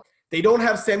NFL. They don't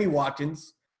have Sammy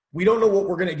Watkins. We don't know what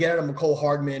we're going to get out of McCole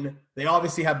Hardman. They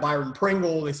obviously have Byron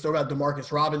Pringle. They still got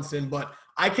Demarcus Robinson, but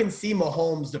I can see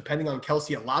Mahomes depending on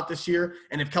Kelce a lot this year.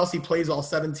 And if Kelce plays all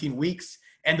 17 weeks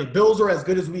and the Bills are as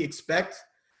good as we expect,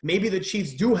 maybe the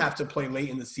Chiefs do have to play late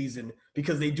in the season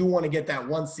because they do want to get that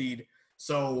 1 seed.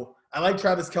 So I like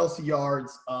Travis Kelce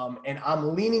yards, and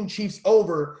I'm leaning Chiefs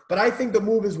over, but I think the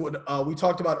move is what we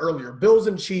talked about earlier. Bills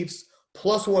and Chiefs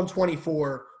plus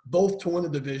 124, both to win the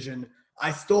division.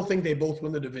 I still think they both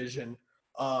win the division.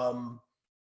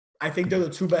 I think they're the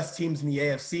 2 best teams in the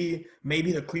AFC.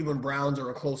 Maybe the Cleveland Browns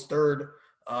are a close third.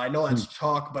 I know that's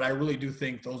chalk, but I really do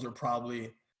think those are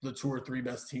probably the 2 or 3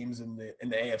 best teams in the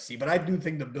AFC. But I do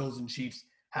think the Bills and Chiefs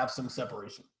have some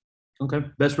separation. Okay.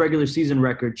 Best regular season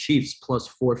record, Chiefs plus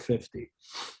 450.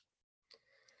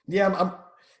 Yeah,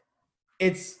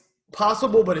 it's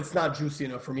possible, but it's not juicy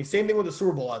enough for me. Same thing with the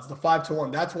Super Bowl odds, the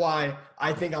 5-1. That's why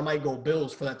I think I might go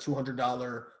Bills for that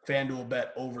 $200 FanDuel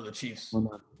bet over the Chiefs.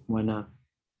 Why not?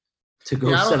 I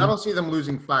don't see them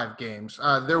losing 5 games.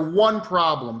 Their one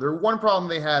problem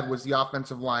they had was the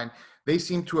offensive line. They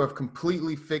seem to have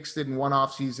completely fixed it in one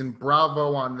offseason.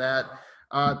 Bravo on that.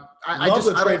 I love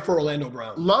the trade for Orlando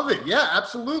Brown. Love it, yeah,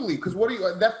 absolutely. Because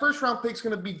that first round pick's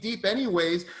going to be deep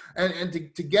anyways, and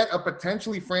to get a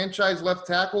potentially franchise left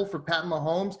tackle for Pat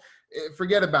Mahomes,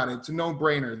 forget about it. It's a no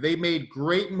brainer. They made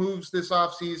great moves this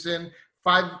offseason.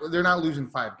 They're not losing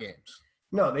 5 games.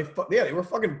 No, they were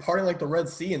fucking partying like the Red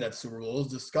Sea in that Super Bowl. It was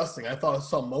disgusting. I thought I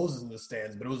saw Moses in the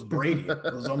stands, but it was Brady.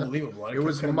 It was unbelievable. It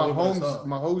was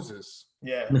Mahomes.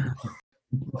 Yeah,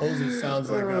 Moses sounds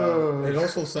like. It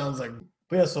also sounds like.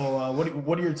 But yeah, so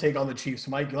what are your take on the Chiefs,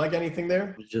 Mike? You like anything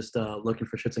there? Just looking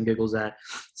for shits and giggles at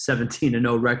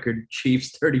 17-0 record,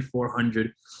 Chiefs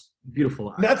 3,400. Beautiful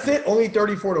odds. That's it. Only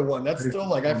 34-1. That's still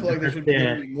like I feel like there should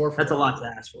be more. That's a lot to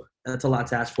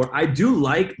ask for. I do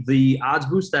like the odds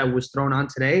boost that was thrown on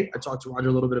today. I talked to Roger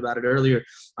a little bit about it earlier.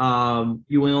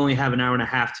 You will only have an hour and a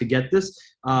half to get this,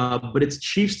 but it's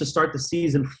Chiefs to start the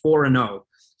season 4-0.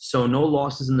 So no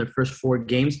losses in their first 4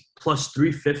 games, plus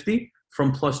 350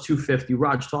 from plus 250.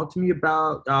 Raj, talk to me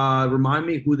about, remind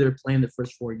me who they're playing the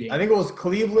first 4 games. I think it was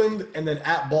Cleveland and then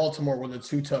at Baltimore were the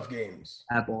 2 tough games.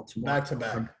 At Baltimore. Back to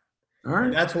back. All right.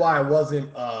 And that's why I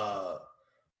wasn't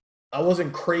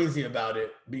crazy about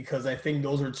it because I think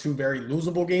those are 2 very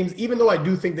losable games, even though I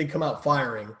do think they come out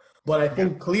firing. But I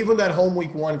think Cleveland at home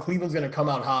week 1, Cleveland's going to come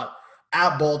out hot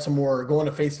at Baltimore, going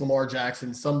to face Lamar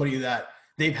Jackson, somebody that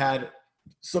they've had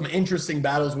some interesting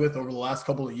battles with over the last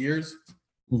couple of years.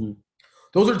 Mm-hmm.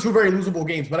 Those are 2 very losable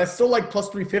games, but I still like plus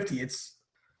 350. It's,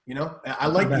 I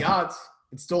like the odds.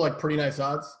 It's still like pretty nice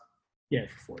odds. Yeah,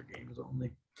 for 4 games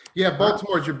only. Yeah,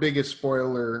 Baltimore's your biggest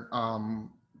spoiler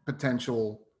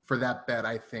potential for that bet,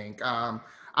 I think. I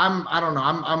don't know.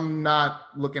 I'm not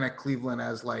looking at Cleveland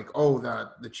as like,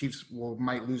 the Chiefs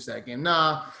might lose that game.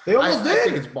 Nah, they almost did. I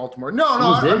think it's Baltimore. No,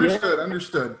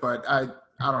 understood. But I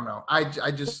don't know. I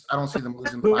don't see them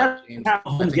losing 5 games. Pat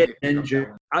Mahomes getting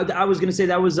injured. I was gonna say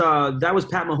that was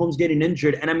Pat Mahomes getting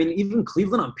injured, and I mean even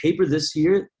Cleveland on paper this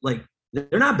year, like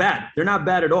they're not bad. They're not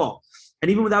bad at all. And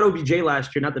even without OBJ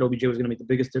last year, not that OBJ was going to make the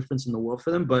biggest difference in the world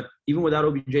for them, but even without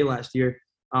OBJ last year,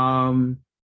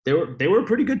 they were a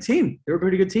pretty good team. They got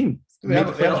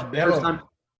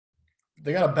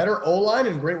a better O-line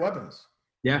and great weapons.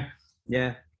 Yeah.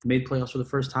 Made playoffs for the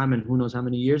first time in who knows how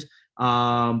many years.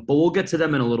 But we'll get to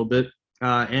them in a little bit,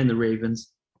 and the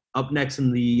Ravens. Up next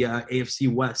in the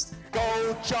AFC West. Go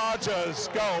go, Chargers,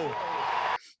 go.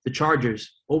 The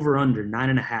Chargers, over under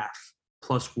 9.5,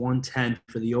 plus 110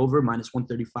 for the over, minus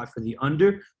 135 for the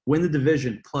under. Win the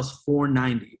division, plus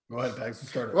 490. Go ahead, Bags.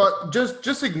 Start it. Well,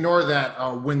 just ignore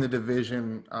that win the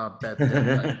division bet.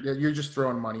 You're just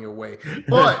throwing money away.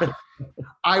 But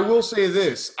I will say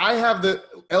this. I have the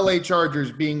LA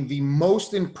Chargers being the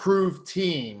most improved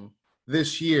team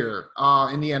this year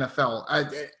in the NFL.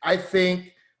 I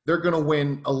think they're going to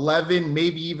win 11,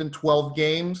 maybe even 12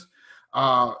 games.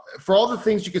 For all the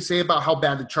things you could say about how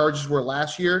bad the Chargers were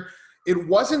last year, it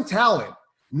wasn't talent.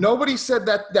 Nobody said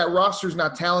that roster's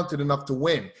not talented enough to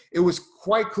win. It was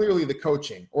quite clearly the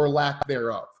coaching or lack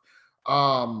thereof.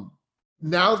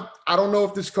 Now, I don't know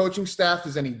if this coaching staff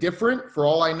is any different. For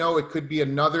all I know, it could be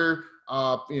another,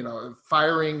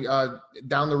 firing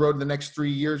down the road in the next 3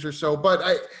 years or so. But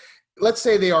let's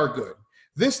say they are good.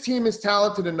 This team is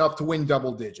talented enough to win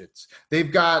double digits. They've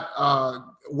got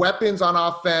weapons on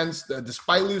offense.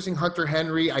 Despite losing Hunter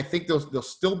Henry, I think they'll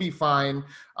still be fine.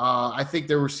 I think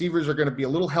their receivers are going to be a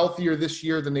little healthier this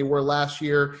year than they were last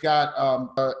year. Got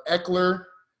Eckler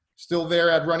still there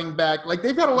at running back. Like,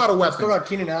 they've got a lot of weapons. They still got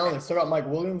Keenan Allen. They still got Mike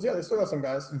Williams. Yeah, they still got some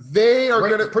guys. They are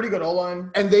going to pretty good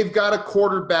O-line. And they've got a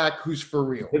quarterback who's for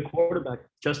real. Good quarterback.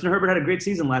 Justin Herbert had a great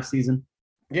season last season.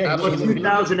 Yeah, He was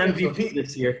 2000 MVP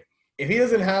this year. If he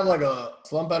doesn't have like a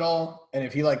slump at all, and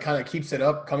if he like kind of keeps it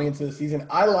up coming into the season,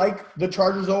 I like the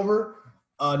Chargers over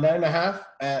 9.5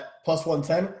 at plus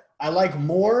 110. I like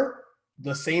more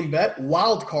the same bet,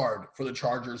 wild card for the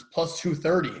Chargers plus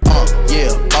 230.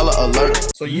 Yeah, color alert.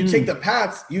 So you take the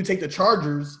Pats, you take the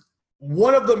Chargers.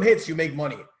 One of them hits, you make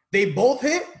money. They both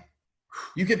hit.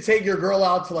 You could take your girl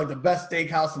out to like the best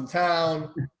steakhouse in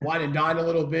town, wine and dine a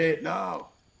little bit. No.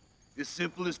 It's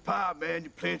simple as pie, man. You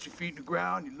plant your feet in the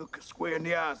ground, you look her square in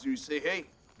the eyes, and you say, hey,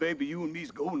 baby, you and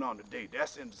me's going on today.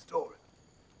 That's in the story.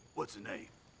 What's her name?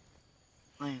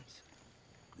 Lance.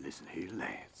 Listen here,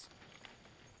 Lance.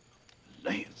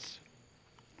 Lance.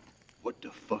 What the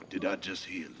fuck did I just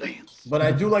hear, Lance? But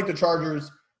I do like the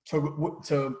Chargers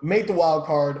to make the wild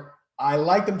card. I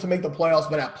like them to make the playoffs,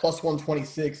 but at plus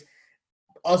 126.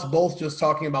 Us both just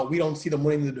talking about we don't see them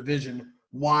winning the division.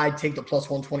 Why take the plus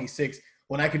 126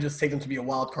 when I could just take them to be a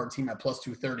wild card team at plus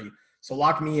 230? So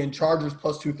lock me in. Chargers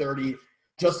plus 230.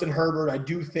 Justin Herbert, I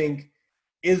do think,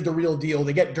 is the real deal.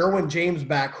 They get Derwin James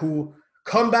back, who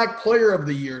comeback player of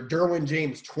the year, Derwin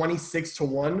James,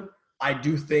 26-1. I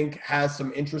do think has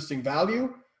some interesting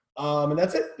value. And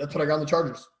that's it. That's what I got on the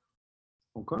Chargers.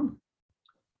 Okay.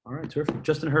 All right, terrific.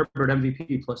 Justin Herbert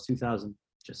MVP plus 2,000.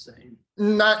 Just saying.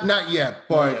 Not yet,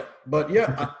 but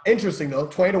yeah, interesting though.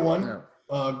 20-1.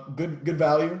 Yeah. Good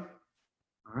value.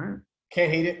 All right.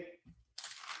 Can't hate it.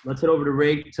 Let's head over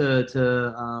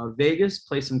to Vegas,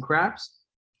 play some craps.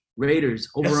 Raiders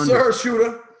over yes, under.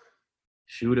 Sir,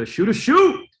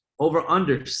 shoot. Over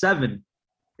under 7.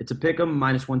 It's a pick 'em,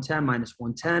 minus 110, minus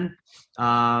 110.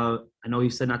 I know you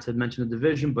said not to mention the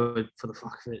division, but for the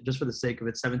fuck of it, just for the sake of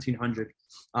it, 1,700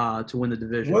 to win the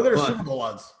division. What are their Super Bowl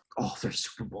odds? Oh, they're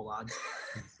Super Bowl odds.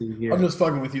 I'm just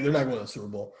fucking with you. They're not going to the Super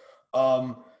Bowl.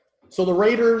 So the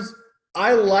Raiders,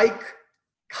 I like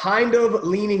kind of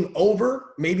leaning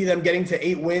over, maybe them getting to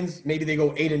 8 wins. Maybe they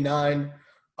go 8-9.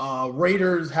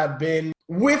 Raiders have been,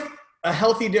 with a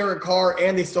healthy Derek Carr,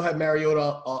 and they still have Mariota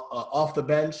off the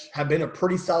bench, have been a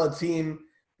pretty solid team.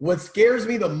 What scares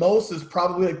me the most is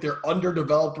probably like their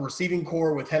underdeveloped receiving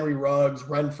core with Henry Ruggs,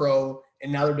 Renfro,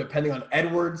 and now they're depending on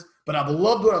Edwards. But I've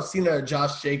loved what I've seen out of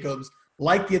Josh Jacobs,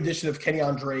 like the addition of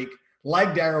Kenyon Drake,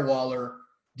 like Darren Waller.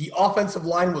 The offensive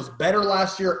line was better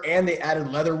last year, and they added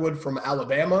Leatherwood from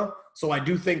Alabama. So I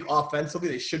do think offensively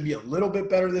they should be a little bit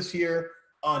better this year.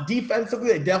 Defensively,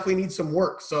 they definitely need some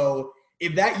work. So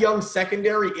if that young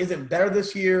secondary isn't better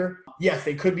this year, yes,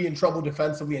 they could be in trouble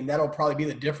defensively, and that'll probably be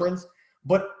the difference.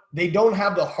 But they don't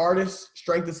have the hardest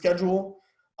strength of schedule.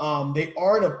 They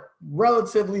are in a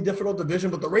relatively difficult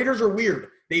division, but the Raiders are weird.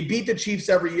 They beat the Chiefs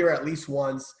every year at least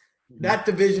once. That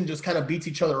division just kind of beats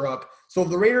each other up. So if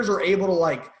the Raiders are able to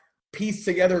like piece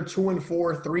together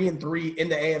 2-4, 3-3 in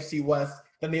the AFC West,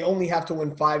 then they only have to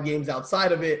win 5 games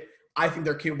outside of it. I think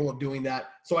they're capable of doing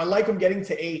that. So I like them getting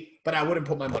to 8, but I wouldn't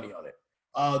put my money on it.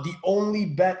 The only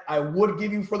bet I would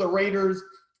give you for the Raiders,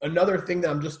 another thing that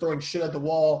I'm just throwing shit at the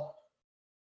wall,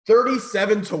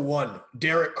 37-1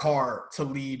 Derek Carr to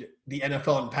lead the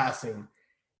NFL in passing.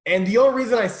 And the only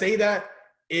reason I say that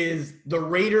is the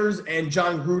Raiders and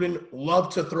John Gruden love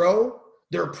to throw.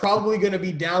 They're probably going to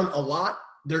be down a lot.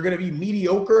 They're going to be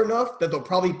mediocre enough that they'll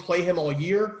probably play him all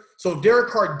year. So if Derek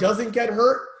Carr doesn't get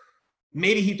hurt,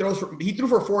 maybe he threw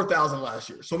for 4,000 last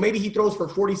year. So maybe he throws for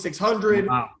 4,600.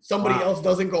 Wow. Somebody else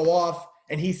doesn't go off,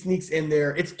 and he sneaks in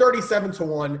there. It's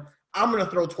 37-1. I'm going to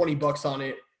throw $20 on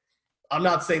it. I'm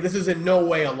not saying this is in no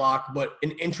way a lock, but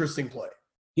an interesting play.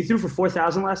 He threw for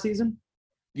 4,000 last season,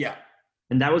 Yeah.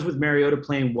 and that was with Mariota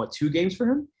playing, 2 games for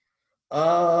him?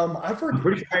 I forget. I'm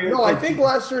pretty sure No, I think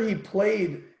last year he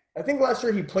played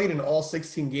in all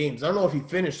 16 games. I don't know if he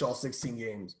finished all 16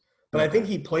 games, but I think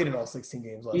he played in all 16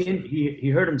 games last year. He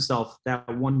hurt himself that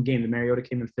one game that Mariota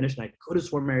came and finished, and I could have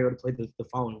sworn Mariota played the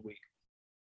following week.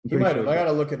 He might have. I got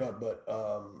to look it up, but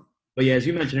But yeah, as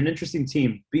you mentioned, an interesting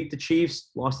team. Beat the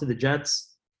Chiefs, lost to the Jets.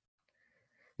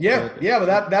 Yeah,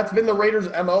 but that's been the Raiders'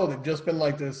 MO. They've just been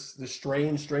like this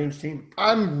strange team.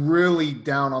 I'm really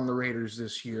down on the Raiders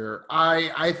this year.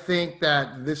 I think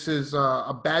that this is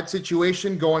a bad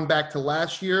situation going back to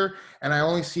last year, and I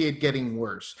only see it getting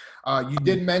worse. You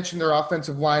did mention their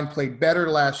offensive line played better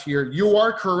last year. You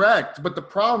are correct, but the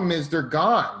problem is they're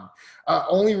gone.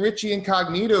 Only Richie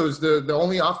Incognito's the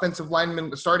only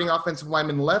starting offensive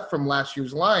lineman left from last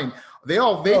year's line. They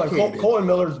all vacated. Colton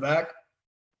Miller's back.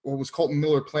 Or was Colton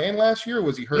Miller playing last year, or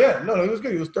was he hurt? Yeah, no, he was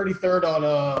good. He was 33rd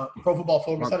on Pro Football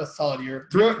Focus. Had a solid year.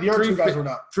 The other two guys were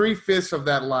not. 3/5 of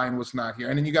that line was not here.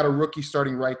 And then you got a rookie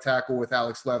starting right tackle with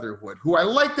Alex Leatherwood, who I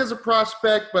liked as a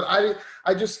prospect, but I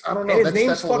don't know. And his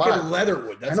name's fucking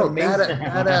Leatherwood. That's amazing.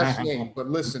 Badass name. But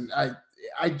listen,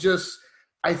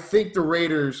 I think the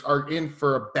Raiders are in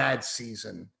for a bad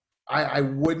season. I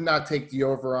would not take the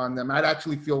over on them. I'd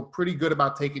actually feel pretty good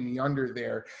about taking the under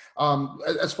there.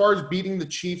 As far as beating the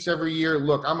Chiefs every year,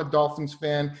 look, I'm a Dolphins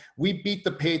fan. We beat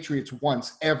the Patriots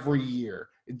once every year.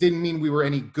 It didn't mean we were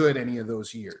any good any of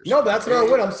those years. No, that's not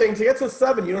a win. I'm saying to get to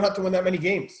 7, you don't have to win that many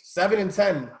games. 7 and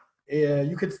 10,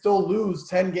 you could still lose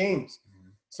 10 games.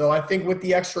 So I think with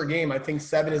the extra game, I think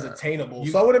 7 is attainable.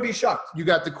 So I wouldn't be shocked. You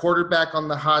got the quarterback on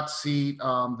the hot seat,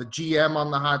 the GM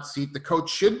on the hot seat. The coach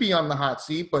should be on the hot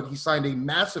seat, but he signed a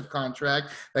massive contract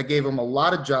that gave him a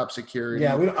lot of job security.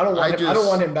 Yeah, I don't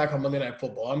want him back on Monday Night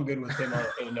Football. I'm good with him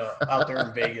out there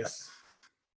in Vegas.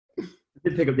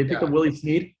 They picked up Willie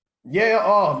Snead. Yeah.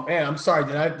 Oh man, I'm sorry.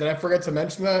 Did I forget to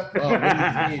mention that?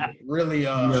 Willie Snead, really.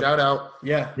 Shout out.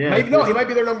 Yeah. He might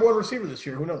be their number 1 receiver this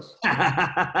year. Who knows?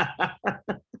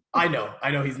 I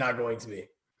know he's not going to be.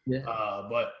 Yeah.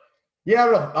 But yeah, I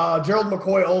don't know. Gerald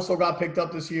McCoy also got picked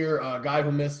up this year. A guy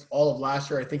who missed all of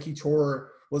last year. I think he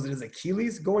tore, was it his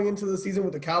Achilles going into the season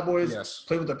with the Cowboys? Yes.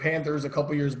 Played with the Panthers a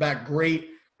couple years back. Great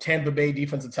Tampa Bay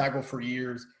defensive tackle for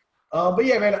years. But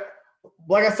yeah, man,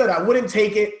 like I said, I wouldn't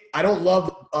take it. I don't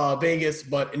love Vegas,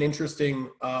 but an interesting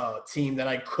team that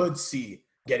I could see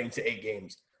getting to 8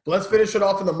 games. But let's finish it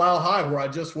off in the Mile High where I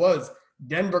just was.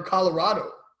 Denver, Colorado.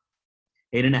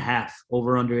 8.5,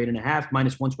 over under 8.5,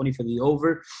 minus 120 for the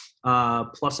over,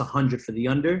 plus 100 for the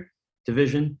under.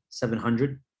 Division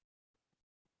 700.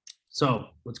 So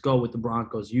let's go with the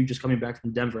Broncos. You just coming back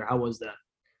from Denver. How was that?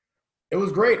 It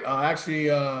was great. Actually,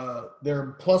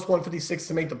 they're plus 156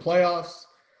 to make the playoffs.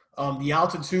 The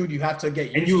altitude, you have to get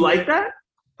used to. And you like that?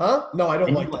 Huh? No, I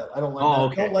don't like that. I don't like that.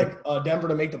 Okay. I don't like Denver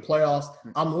to make the playoffs.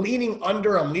 I'm leaning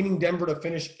under. I'm leaning Denver to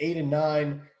finish 8 and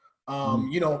 9.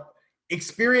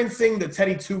 Experiencing the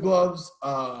Teddy Two Gloves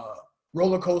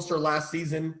roller coaster last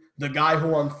season, the guy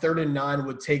who on 3rd and 9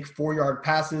 would take 4-yard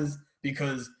passes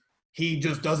because he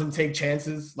just doesn't take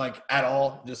chances like at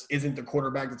all. Just isn't the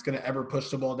quarterback that's going to ever push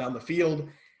the ball down the field.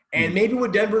 And maybe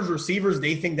with Denver's receivers,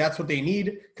 they think that's what they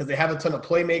need because they have a ton of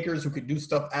playmakers who could do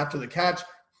stuff after the catch.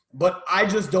 But I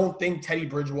just don't think Teddy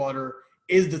Bridgewater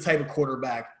is the type of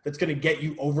quarterback that's going to get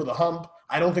you over the hump.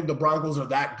 I don't think the Broncos are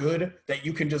that good that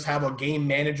you can just have a game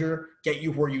manager get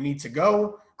you where you need to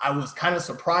go. I was kind of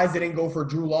surprised they didn't go for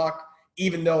Drew Lock,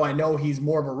 even though I know he's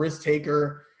more of a risk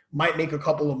taker, might make a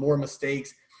couple of more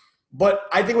mistakes. But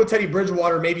I think with Teddy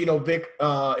Bridgewater, maybe, Vic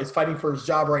is fighting for his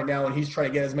job right now, and he's trying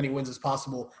to get as many wins as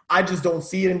possible. I just don't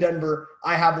see it in Denver.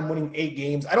 I have them winning 8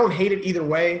 games. I don't hate it either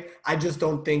way. I just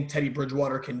don't think Teddy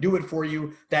Bridgewater can do it for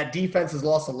you. That defense has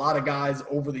lost a lot of guys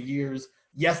over the years.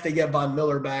 Yes, they get Von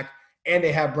Miller back, and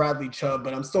they have Bradley Chubb,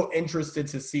 but I'm still interested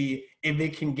to see if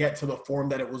it can get to the form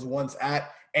that it was once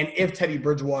at, and if Teddy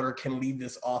Bridgewater can lead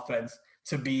this offense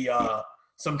to be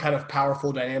some kind of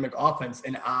powerful, dynamic offense,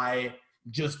 and I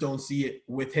just don't see it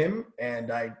with him,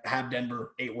 and I have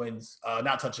Denver 8 wins.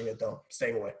 Not touching it, though.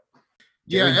 Staying away.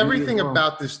 Yeah, everything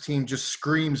about this team just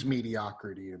screams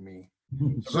mediocrity to me.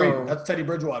 So, that's Teddy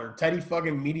Bridgewater. Teddy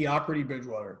fucking mediocrity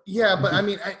Bridgewater. Yeah, but I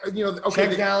mean, okay.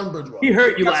 Check down Bridgewater. He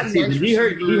hurt you last season. He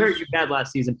hurt you bad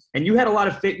last season. And you had a lot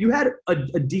of faith. You had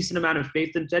a decent amount of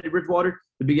faith in Teddy Bridgewater at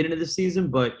the beginning of the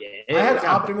season, but yeah. I had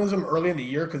optimism early in the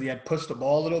year because he had pushed the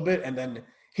ball a little bit, and then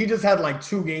he just had like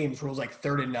 2 games where it was like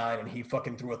 3rd and 9, and he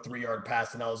fucking threw a 3-yard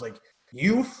pass, and I was like,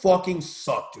 you fucking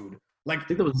suck, dude. Like, I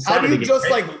think that was how do Saturday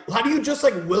you game, just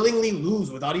willingly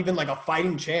lose without even like a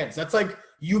fighting chance? That's like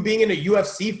you being in a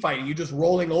UFC fight and you just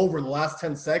rolling over in the last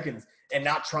 10 seconds and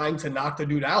not trying to knock the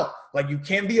dude out. Like, you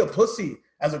can't be a pussy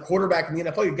as a quarterback in the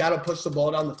NFL. You got to push the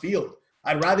ball down the field.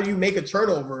 I'd rather you make a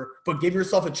turnover, but give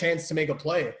yourself a chance to make a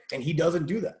play. And he doesn't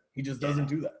do that. He just doesn't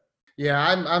do that.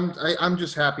 Yeah, I'm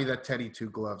just happy that Teddy Two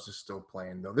Gloves is still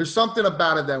playing though. There's something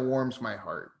about it that warms my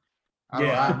heart.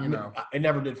 It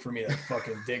never did for me, that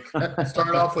fucking dick.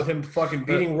 Started off with him fucking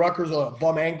beating Rutgers on a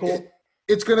bum ankle.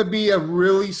 It's going to be a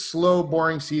really slow,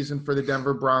 boring season for the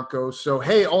Denver Broncos. So,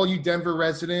 hey, all you Denver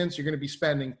residents, you're going to be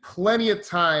spending plenty of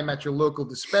time at your local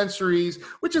dispensaries,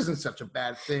 which isn't such a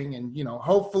bad thing. And,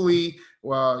 hopefully,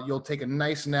 you'll take a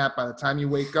nice nap by the time you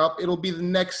wake up. It'll be the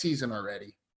next season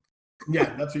already.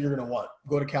 Yeah, that's what you're going to want.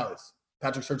 Go to Cali's.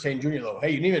 Patrick Surtain Jr., though. Hey,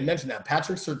 you didn't even mention that.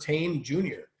 Patrick Surtain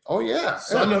Jr. Oh, yeah.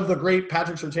 Son of the great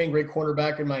Patrick Surtain, great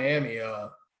cornerback in Miami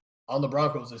on the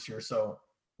Broncos this year. So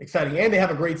exciting. And they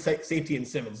have a great safety in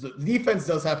Simmons. The defense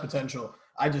does have potential.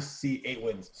 I just see 8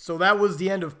 wins. So that was the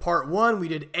end of part 1. We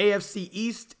did AFC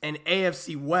East and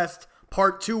AFC West.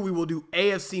 Part 2, we will do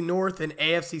AFC North and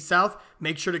AFC South.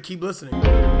 Make sure to keep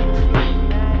listening.